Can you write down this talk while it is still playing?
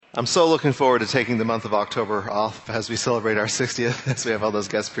I'm so looking forward to taking the month of October off as we celebrate our 60th, as we have all those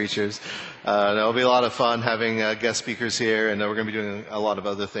guest preachers. It'll be a lot of fun having guest speakers here, and we're going to be doing a lot of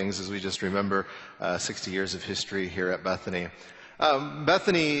other things as we just remember 60 years of history here at Bethany.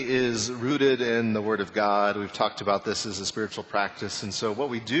 Bethany is rooted in the Word of God. We've talked about this as a spiritual practice, and so what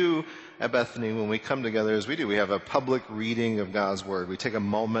we do at Bethany when we come together is we have a public reading of God's Word. We take a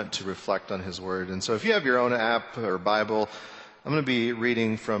moment to reflect on His Word, and so if you have your own app or Bible, I'm going to be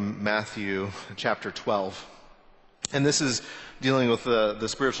reading from Matthew chapter 12. And this is dealing with the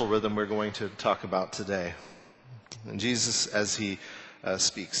spiritual rhythm we're going to talk about today. And Jesus, as He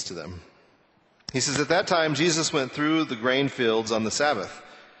speaks to them. He says, "At that time, Jesus went through the grain fields on the Sabbath.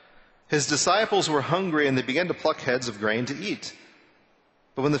 His disciples were hungry, and they began to pluck heads of grain to eat.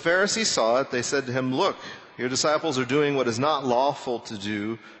 But when the Pharisees saw it, they said to him, 'Look, your disciples are doing what is not lawful to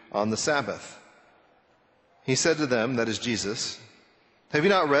do on the Sabbath.' He said to them," that is Jesus, "Have you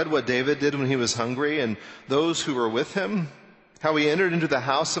not read what David did when he was hungry and those who were with him? How he entered into the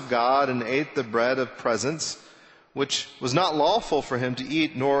house of God and ate the bread of presence, which was not lawful for him to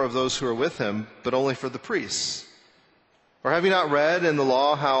eat, nor of those who were with him, but only for the priests? Or have you not read in the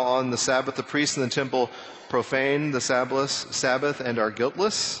law how on the Sabbath the priests in the temple profane the Sabbath and are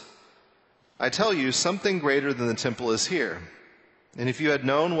guiltless? I tell you, something greater than the temple is here. And if you had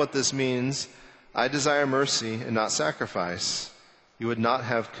known what this means, 'I desire mercy and not sacrifice,' you would not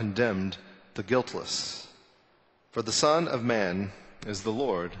have condemned the guiltless. For the Son of Man is the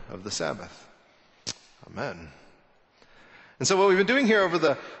Lord of the Sabbath." Amen. And so what we've been doing here over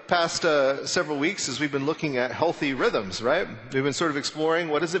the past several weeks is we've been looking at healthy rhythms, right? We've been sort of exploring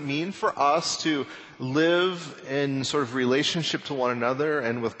what does it mean for us to live in sort of relationship to one another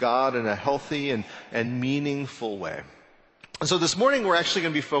and with God in a healthy and meaningful way. And so this morning we're actually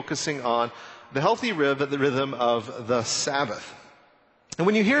going to be focusing on the healthy rhythm of the Sabbath. And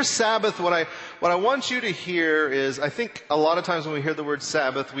when you hear Sabbath, what I want you to hear is, I think a lot of times when we hear the word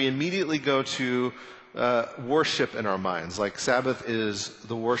Sabbath, we immediately go to worship in our minds. Like Sabbath is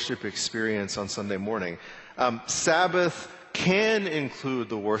the worship experience on Sunday morning. Sabbath can include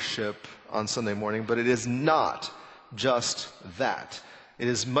the worship on Sunday morning, but it is not just that. It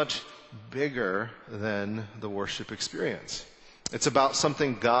is much bigger than the worship experience. It's about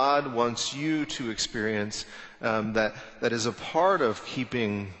something God wants you to experience that is a part of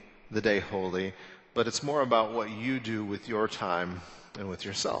keeping the day holy, but it's more about what you do with your time and with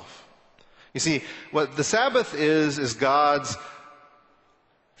yourself. You see, what the Sabbath is God's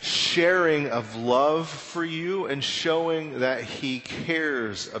sharing of love for you and showing that He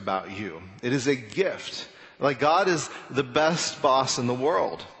cares about you. It is a gift. Like God is the best boss in the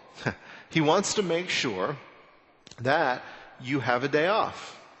world. He wants to make sure that you have a day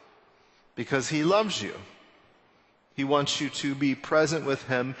off because He loves you. He wants you to be present with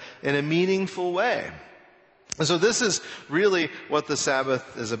Him in a meaningful way. And so this is really what the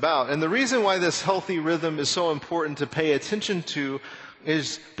Sabbath is about. And the reason why this healthy rhythm is so important to pay attention to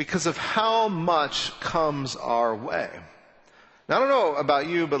is because of how much comes our way. Now, I don't know about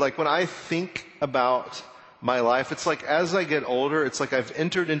you, but like when I think about my life, it's like as I get older, it's like I've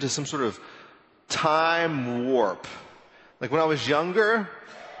entered into some sort of time warp. Like when I was younger,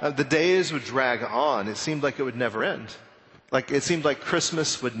 the days would drag on. It seemed like it would never end. Like it seemed like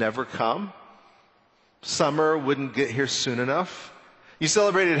Christmas would never come. Summer wouldn't get here soon enough. You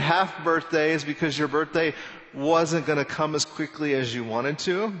celebrated half birthdays because your birthday wasn't going to come as quickly as you wanted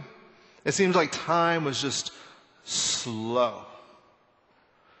to. It seems like time was just slow.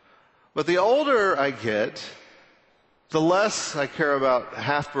 But the older I get, the less I care about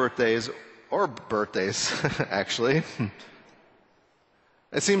half birthdays or birthdays, actually.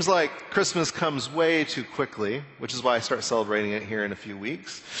 It seems like Christmas comes way too quickly, which is why I start celebrating it here in a few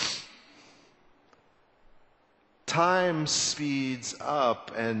weeks. Time speeds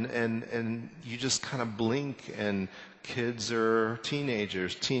up and you just kind of blink and kids are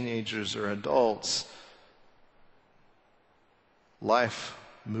teenagers are adults. Life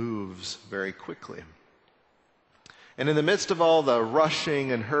moves very quickly. And in the midst of all the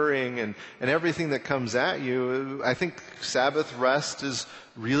rushing and hurrying and everything that comes at you, I think Sabbath rest is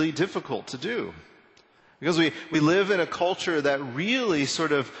really difficult to do. Because we live in a culture that really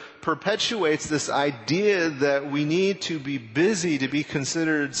sort of perpetuates this idea that we need to be busy to be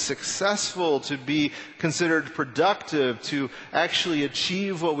considered successful, to be considered productive, to actually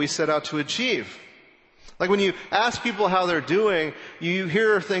achieve what we set out to achieve. Like when you ask people how they're doing, you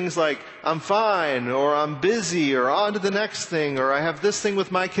hear things like, I'm fine, or I'm busy, or on to the next thing, or I have this thing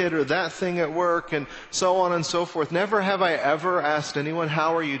with my kid, or that thing at work, and so on and so forth. Never have I ever asked anyone,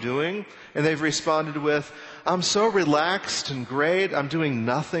 how are you doing? And they've responded with, I'm so relaxed and great. I'm doing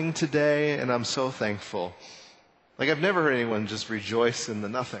nothing today, and I'm so thankful. Like, I've never heard anyone just rejoice in the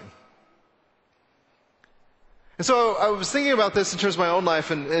nothing. And so I was thinking about this in terms of my own life,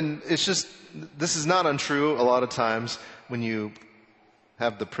 and it's just, this is not untrue a lot of times when you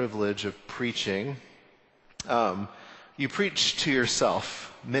have the privilege of preaching. You preach to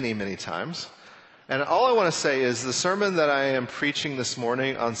yourself many, many times. And all I want to say is the sermon that I am preaching this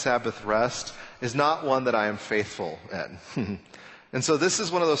morning on Sabbath rest is not one that I am faithful at. And so this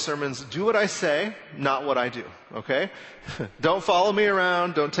is one of those sermons, do what I say, not what I do, okay? Don't follow me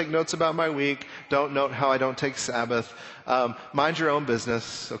around. Don't take notes about my week. Don't note how I don't take Sabbath. Mind your own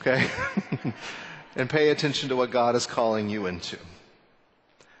business, okay? And pay attention to what God is calling you into.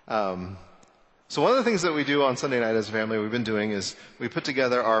 So one of the things that we do on Sunday night as a family, we've been doing, is we put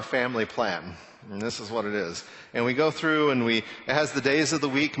together our family plan. And this is what it is. And we go through and it has the days of the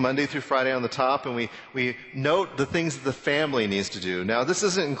week, Monday through Friday on the top, and we note the things that the family needs to do. Now, this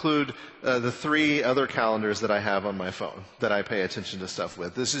doesn't include the 3 other calendars that I have on my phone that I pay attention to stuff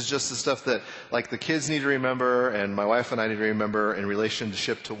with. This is just the stuff that, like, the kids need to remember and my wife and I need to remember in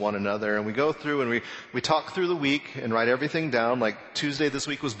relationship to one another. And we go through and we talk through the week and write everything down. Like, Tuesday this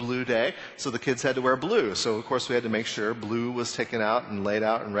week was blue day, so the kids had to wear blue. So, of course, we had to make sure blue was taken out and laid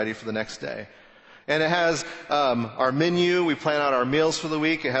out and ready for the next day. And it has our menu. We plan out our meals for the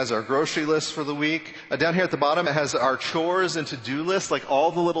week. It has our grocery list for the week. Down here at the bottom, it has our chores and to-do list, like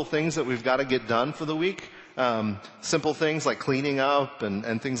all the little things that we've got to get done for the week. Simple things like cleaning up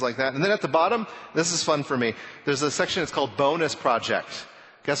and things like that. And then at the bottom, this is fun for me. There's a section that's called Bonus Project.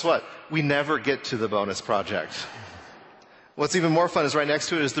 Guess what? We never get to the bonus project. What's even more fun is right next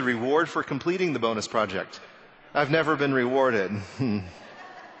to it is the reward for completing the bonus project. I've never been rewarded.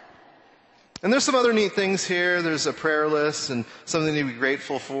 And there's some other neat things here. There's a prayer list and something to be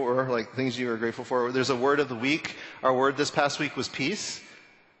grateful for, like things you are grateful for. There's a word of the week. Our word this past week was peace,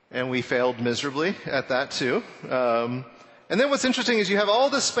 and we failed miserably at that too. And then what's interesting is you have all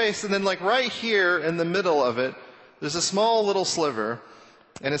this space, and then like right here in the middle of it, there's a small little sliver,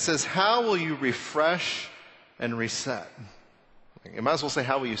 and it says, how will you refresh and reset? You might as well say,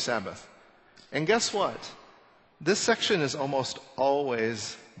 how will you Sabbath? And guess what? This section is almost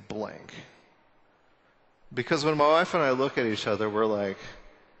always blank. Because when my wife and I look at each other, we're like,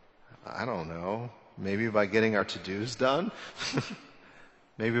 I don't know, maybe by getting our to-dos done?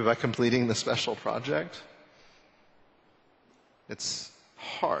 Maybe by completing the special project? It's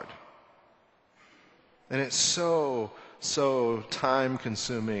hard. And it's so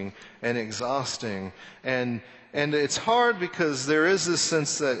time-consuming and exhausting. And it's hard because there is this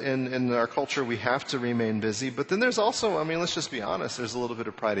sense that in our culture we have to remain busy. But then there's also, I mean, let's just be honest, there's a little bit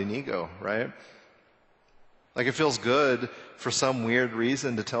of pride and ego, right? Like it feels good for some weird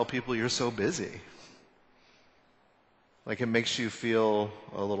reason to tell people you're so busy. Like it makes you feel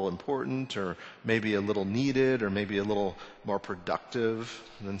a little important or maybe a little needed or maybe a little more productive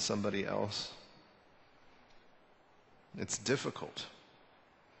than somebody else. It's difficult.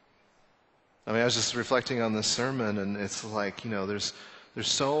 I mean, I was just reflecting on this sermon and it's like, there's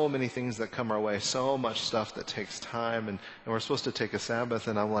so many things that come our way, so much stuff that takes time, and we're supposed to take a Sabbath,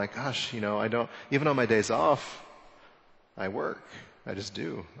 and I'm like, gosh, I don't, even on my days off, I work. I just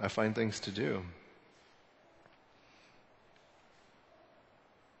do. I find things to do.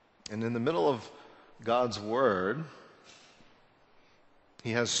 And in the middle of God's Word,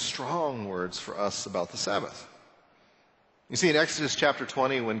 He has strong words for us about the Sabbath. You see, in Exodus chapter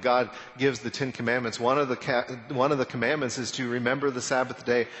 20, when God gives the 10 Commandments, one of the commandments is to remember the Sabbath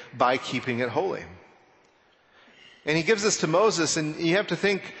day by keeping it holy. And He gives this to Moses, and you have to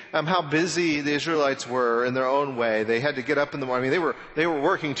think how busy the Israelites were in their own way. They had to get up in the morning. I mean, they were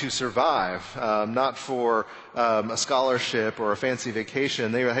working to survive, not for a scholarship or a fancy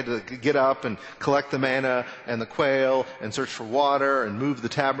vacation. They had to get up and collect the manna and the quail and search for water and move the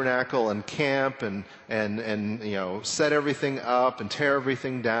tabernacle and camp and set everything up and tear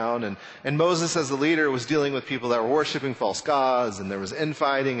everything down. And Moses, as the leader, was dealing with people that were worshiping false gods, and there was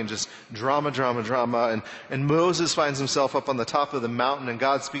infighting and just drama. And Moses finds himself up on the top of the mountain, and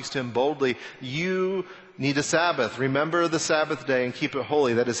God speaks to him boldly. You need a Sabbath. Remember the Sabbath day and keep it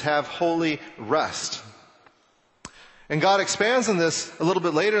holy. That is, have holy rest. And God expands on this a little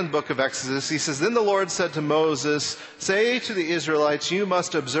bit later in the book of Exodus. He says, then the Lord said to Moses, say to the Israelites, you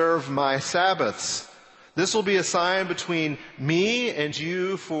must observe my Sabbaths. This will be a sign between me and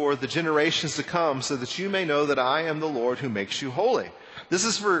you for the generations to come, so that you may know that I am the Lord who makes you holy. This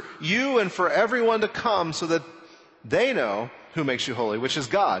is for you and for everyone to come, so that they know who makes you holy, which is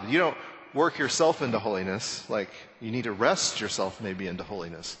God. You don't work yourself into holiness. Like, you need to rest yourself maybe into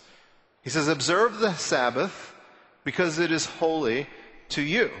holiness. He says, observe the Sabbath because it is holy to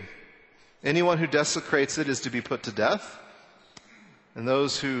you. Anyone who desecrates it is to be put to death, and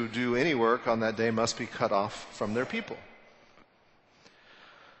those who do any work on that day must be cut off from their people.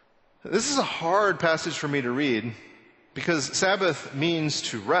 This is a hard passage for me to read because Sabbath means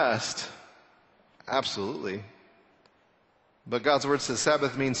to rest, absolutely. But God's word says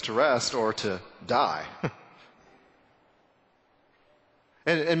Sabbath means to rest or to die.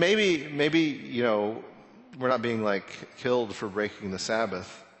 and maybe, we're not being killed for breaking the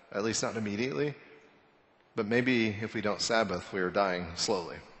Sabbath, at least not immediately. But maybe if we don't Sabbath, we are dying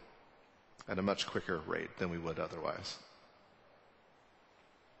slowly at a much quicker rate than we would otherwise.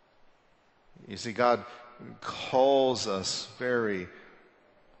 You see, God calls us very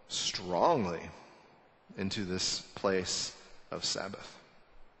strongly into this place of Sabbath.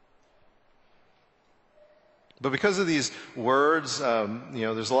 But because of these words,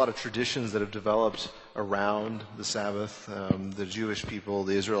 there's a lot of traditions that have developed around the Sabbath. The Jewish people,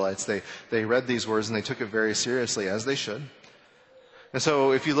 the Israelites, they read these words and they took it very seriously, as they should. And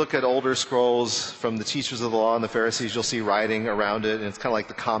so if you look at older scrolls from the teachers of the law and the Pharisees, you'll see writing around it, and it's kind of like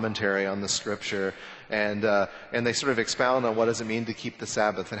the commentary on the scripture. And they sort of expound on what does it mean to keep the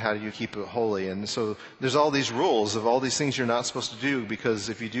Sabbath and how do you keep it holy. And so there's all these rules of all these things you're not supposed to do because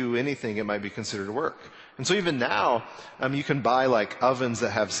if you do anything, it might be considered work. And so even now, you can buy ovens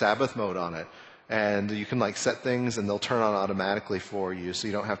that have Sabbath mode on it. And you can set things and they'll turn on automatically for you so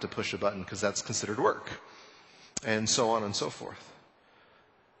you don't have to push a button because that's considered work. And so on and so forth.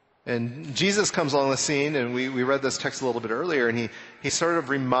 And Jesus comes along the scene, and we read this text a little bit earlier, and he sort of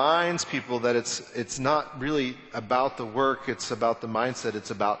reminds people that it's not really about the work, it's about the mindset,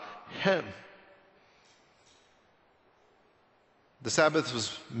 it's about Him. The Sabbath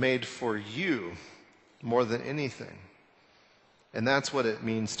was made for you more than anything. And that's what it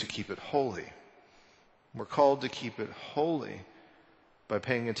means to keep it holy. We're called to keep it holy by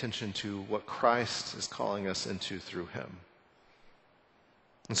paying attention to what Christ is calling us into through Him.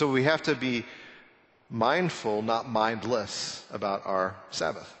 And so we have to be mindful, not mindless, about our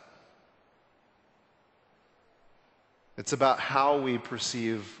Sabbath. It's about how we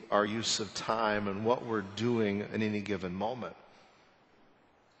perceive our use of time and what we're doing in any given moment.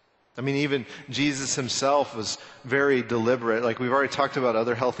 Even Jesus himself was very deliberate. We've already talked about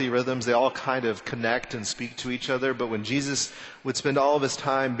other healthy rhythms. They all kind of connect and speak to each other. But when Jesus would spend all of his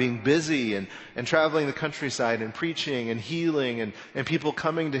time being busy and traveling the countryside and preaching and healing and people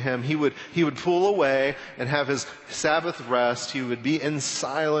coming to him, he would pull away and have his Sabbath rest. He would be in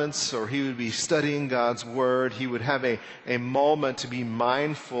silence, or he would be studying God's word. He would have a moment to be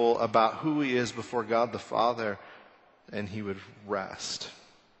mindful about who he is before God the Father, and he would rest.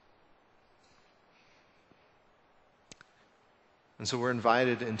 And so we're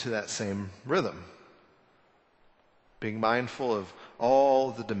invited into that same rhythm, being mindful of all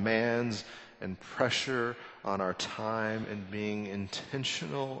the demands and pressure on our time and being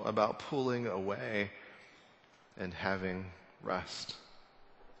intentional about pulling away and having rest,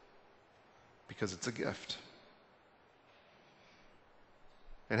 because it's a gift.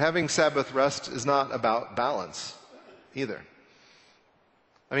 And having Sabbath rest is not about balance either.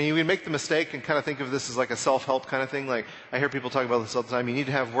 We make the mistake and kind of think of this as a self-help kind of thing. I hear people talk about this all the time. You need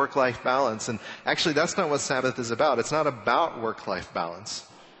to have work-life balance. And actually, that's not what Sabbath is about. It's not about work-life balance.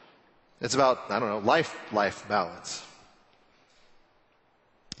 It's about, life balance.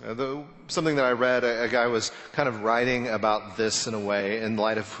 Something that I read, a guy was kind of writing about this in a way in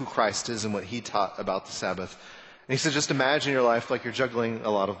light of who Christ is and what he taught about the Sabbath. And he said, just imagine your life like you're juggling a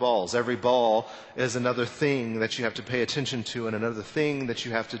lot of balls. Every ball is another thing that you have to pay attention to and another thing that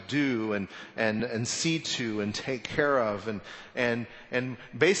you have to do and see to and take care of. And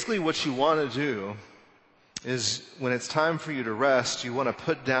basically what you want to do is when it's time for you to rest, you want to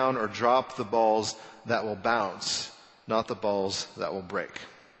put down or drop the balls that will bounce, not the balls that will break.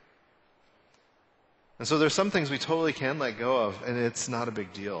 And so there's some things we totally can let go of, and it's not a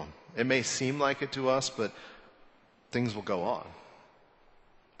big deal. It may seem like it to us, but things will go on.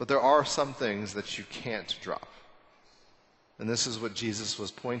 But there are some things that you can't drop. And this is what Jesus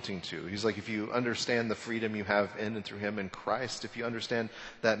was pointing to. He's like, if you understand the freedom you have in and through him in Christ, if you understand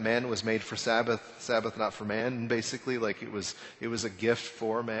that man was made for Sabbath not for man, and basically it was a gift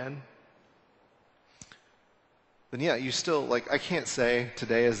for man, then you still, I can't say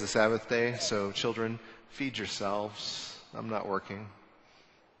today is the Sabbath day, so children, feed yourselves. I'm not working.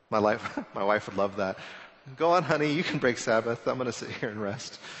 My wife would love that. Go on, honey, you can break Sabbath. I'm going to sit here and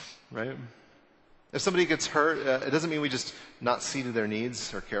rest, right? If somebody gets hurt, it doesn't mean we just not see to their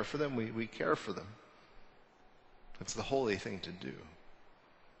needs or care for them. We care for them. It's the holy thing to do.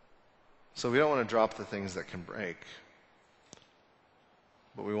 So we don't want to drop the things that can break,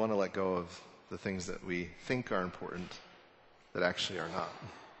 but we want to let go of the things that we think are important that actually are not.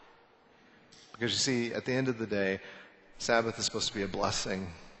 Because you see, at the end of the day, Sabbath is supposed to be a blessing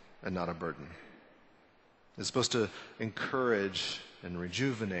and not a burden. It's supposed to encourage and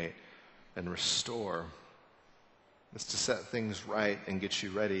rejuvenate and restore. It's to set things right and get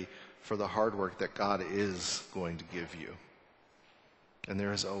you ready for the hard work that God is going to give you. And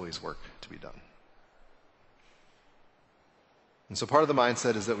there is always work to be done. And so part of the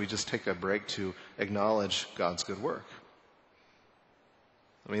mindset is that we just take a break to acknowledge God's good work.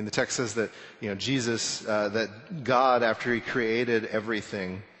 I mean, the text says that, Jesus, that God, after he created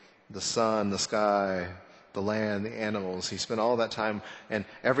everything, the sun, the sky, the land, the animals, he spent all that time, and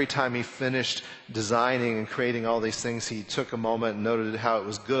every time he finished designing and creating all these things, he took a moment and noted how it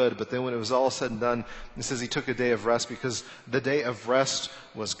was good, but then when it was all said and done, it says he took a day of rest because the day of rest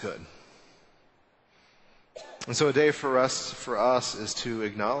was good. And so a day for us is to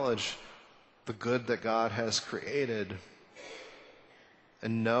acknowledge the good that God has created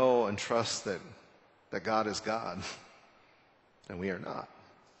and know and trust that God is God and we are not.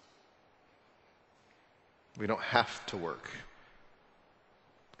 We don't have to work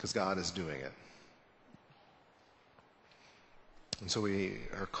because God is doing it. And so we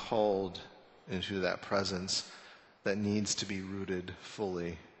are called into that presence that needs to be rooted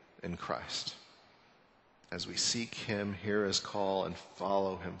fully in Christ. As we seek him, hear his call, and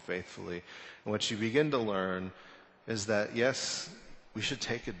follow him faithfully. And what you begin to learn is that, yes, we should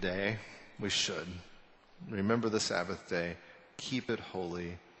take a day. We should. Remember the Sabbath day. Keep it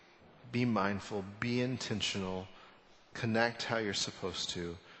holy. Be mindful. Be intentional. Connect how you're supposed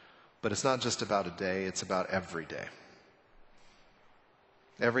to. But it's not just about a day. It's about every day.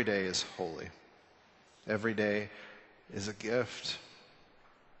 Every day is holy. Every day is a gift.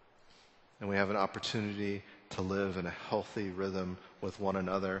 And we have an opportunity to live in a healthy rhythm with one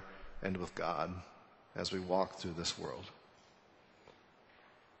another and with God as we walk through this world.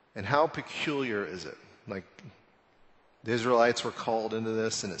 And how peculiar is it? Like, the Israelites were called into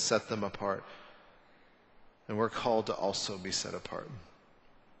this and it set them apart. And we're called to also be set apart.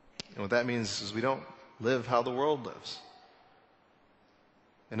 And what that means is we don't live how the world lives.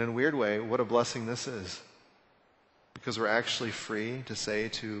 And in a weird way, what a blessing this is. Because we're actually free to say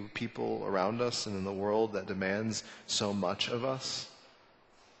to people around us and in the world that demands so much of us,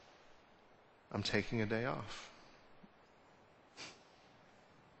 I'm taking a day off.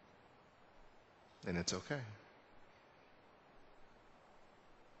 And it's okay.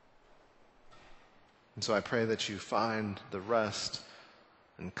 And so I pray that you find the rest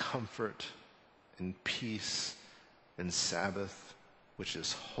and comfort and peace and Sabbath, which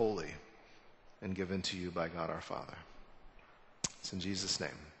is holy and given to you by God our Father. It's in Jesus' name.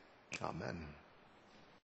 Amen.